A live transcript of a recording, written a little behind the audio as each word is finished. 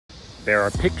There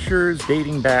are pictures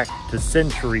dating back to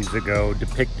centuries ago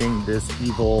depicting this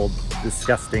evil,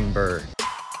 disgusting bird.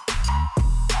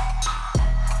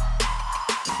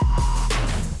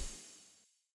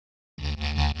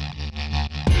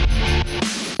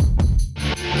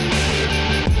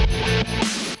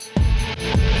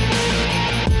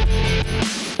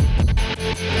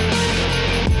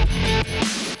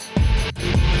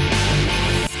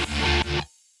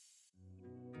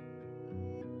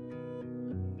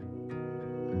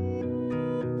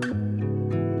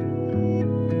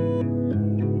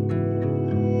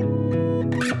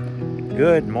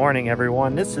 Good morning,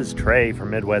 everyone. This is Trey from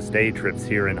Midwest Day Trips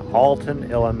here in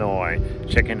Alton, Illinois,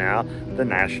 checking out the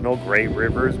National Great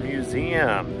Rivers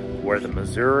Museum, where the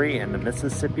Missouri and the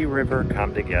Mississippi River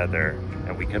come together,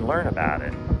 and we can learn about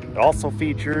it. It also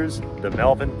features the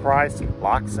Melvin Price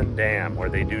Locks and Dam, where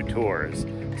they do tours.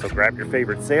 So grab your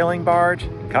favorite sailing barge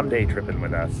and come day tripping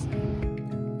with us.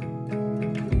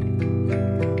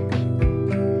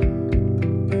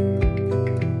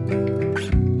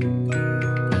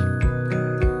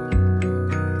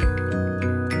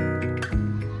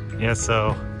 Yeah,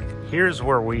 so here's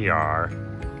where we are,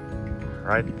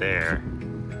 right there.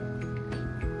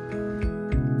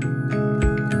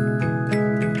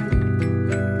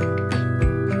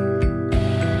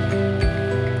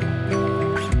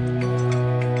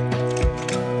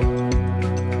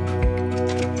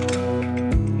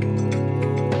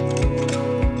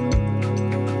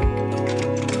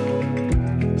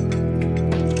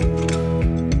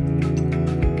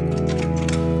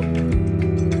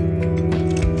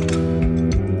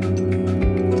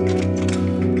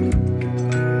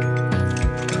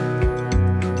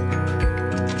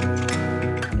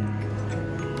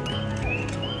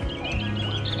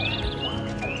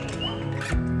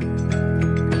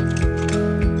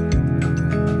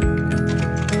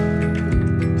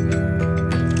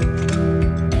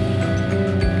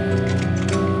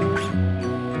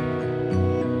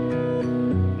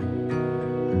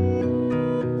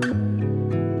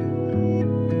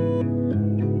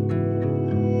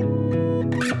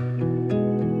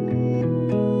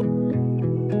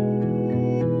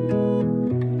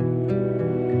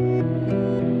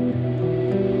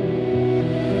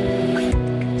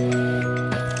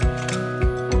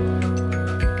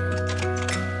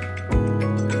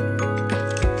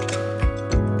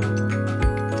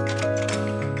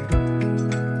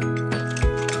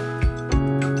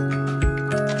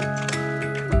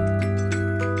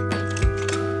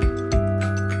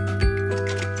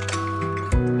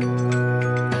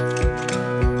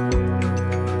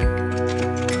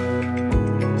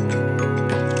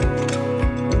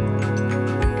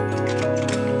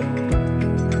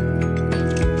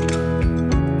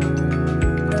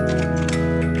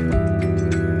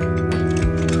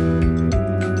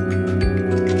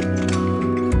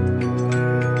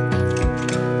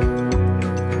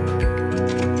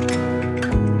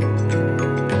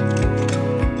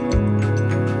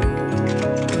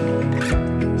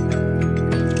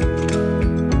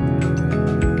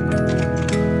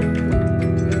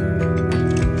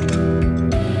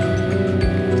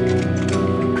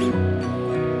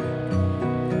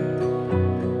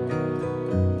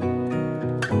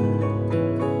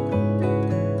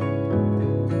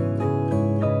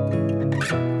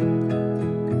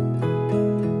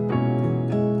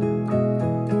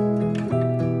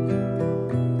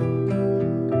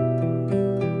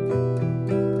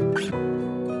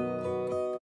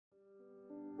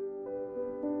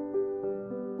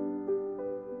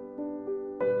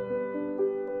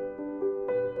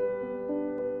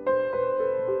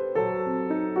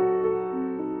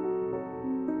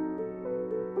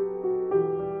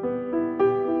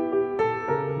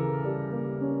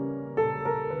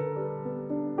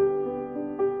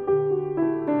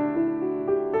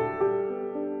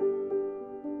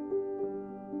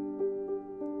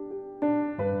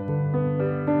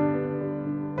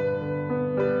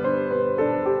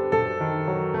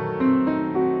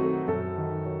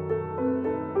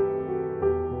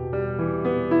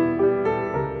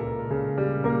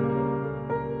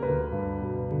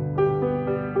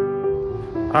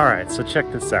 All right, so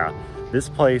check this out. This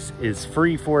place is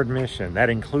free for admission. That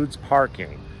includes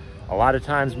parking. A lot of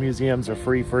times museums are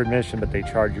free for admission, but they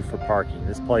charge you for parking.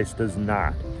 This place does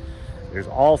not. There's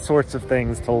all sorts of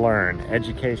things to learn.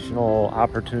 Educational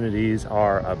opportunities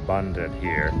are abundant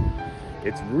here.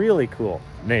 It's really cool.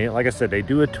 Like I said, they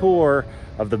do a tour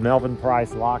of the Melvin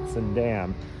Price Locks and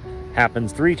Dam.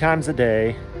 Happens 3 times a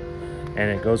day,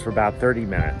 and it goes for about 30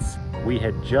 minutes. We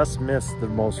had just missed the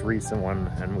most recent one,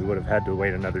 and we would have had to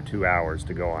wait another 2 hours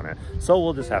to go on it. So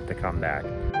we'll just have to come back.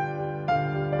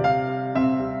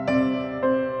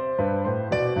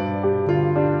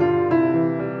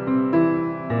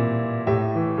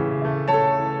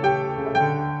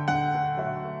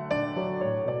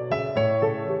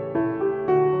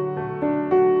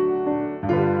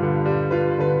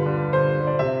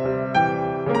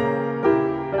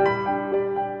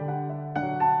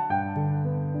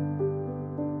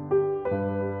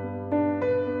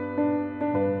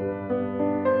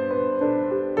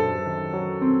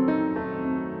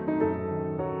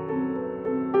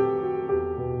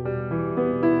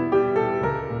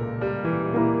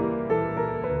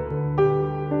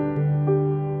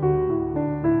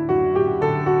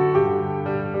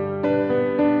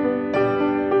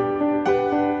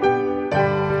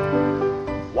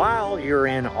 you're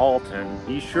in Alton,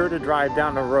 be sure to drive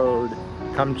down the road.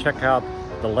 Come check out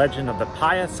the legend of the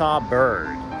Piasa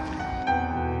Bird.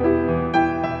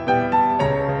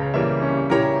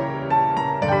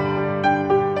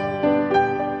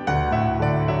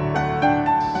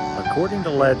 According to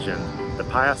legend, the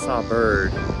Piasa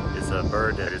Bird is a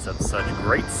bird that is of such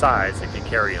great size it can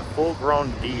carry a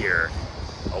full-grown deer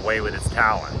away with its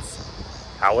talons.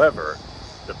 However,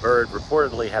 the bird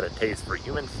reportedly had a taste for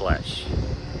human flesh.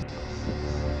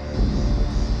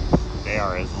 They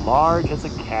are as large as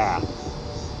a calf.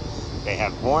 They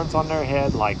have horns on their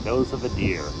head like those of a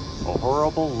deer, a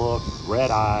horrible look,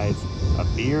 red eyes, a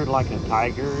beard like a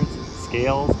tiger's,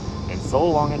 scales, and so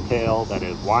long a tail that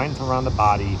it winds around the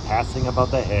body, passing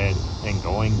above the head and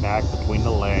going back between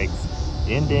the legs,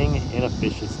 ending in a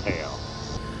fish's tail.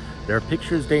 There are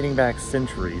pictures dating back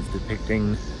centuries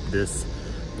depicting this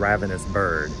ravenous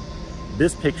bird.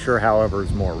 This picture, however,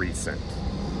 is more recent.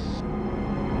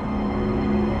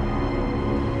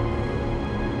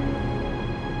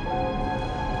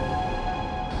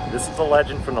 This is a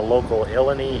legend from the local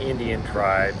Illini Indian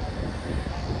tribe,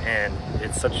 and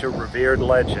it's such a revered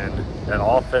legend that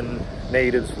often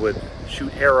natives would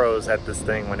shoot arrows at this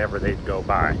thing whenever they'd go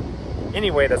by.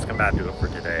 Anyway, that's going to do it for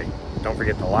today. Don't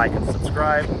forget to like and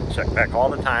subscribe. Check back all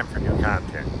the time for new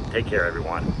content. Take care,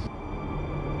 everyone.